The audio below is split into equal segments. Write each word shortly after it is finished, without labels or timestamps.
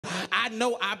I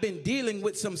know I've been dealing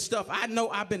with some stuff. I know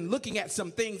I've been looking at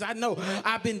some things. I know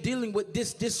I've been dealing with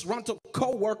this disgruntled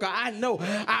co-worker. I know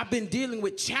I've been dealing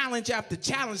with challenge after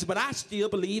challenge, but I still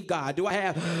believe God. Do I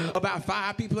have about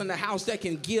 5 people in the house that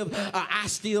can give I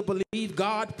still believe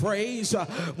God praise?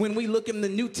 When we look in the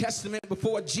New Testament,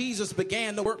 before Jesus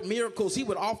began to work miracles, he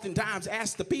would oftentimes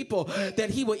ask the people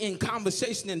that he were in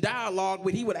conversation and dialogue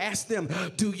with, he would ask them,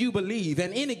 do you believe?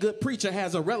 And any good preacher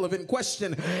has a relevant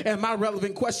question, and my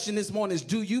relevant question this morning is,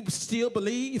 do you still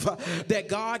believe that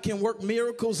God can work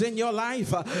miracles in your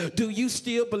life? Do you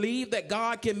still believe that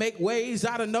God can make ways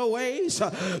out of no ways?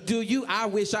 I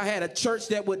wish I had a church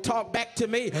that would talk back to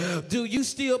me. Do you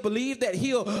still believe that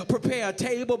he'll prepare a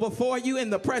table before you in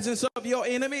the presence of your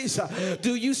enemies?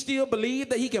 Do you still believe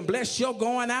that he can bless your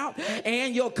going out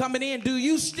and your coming in? Do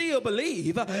you still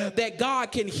believe that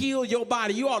God can heal your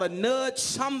body? You ought to nudge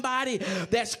somebody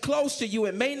that's close to you.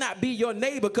 It may not be your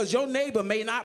neighbor, because your neighbor may not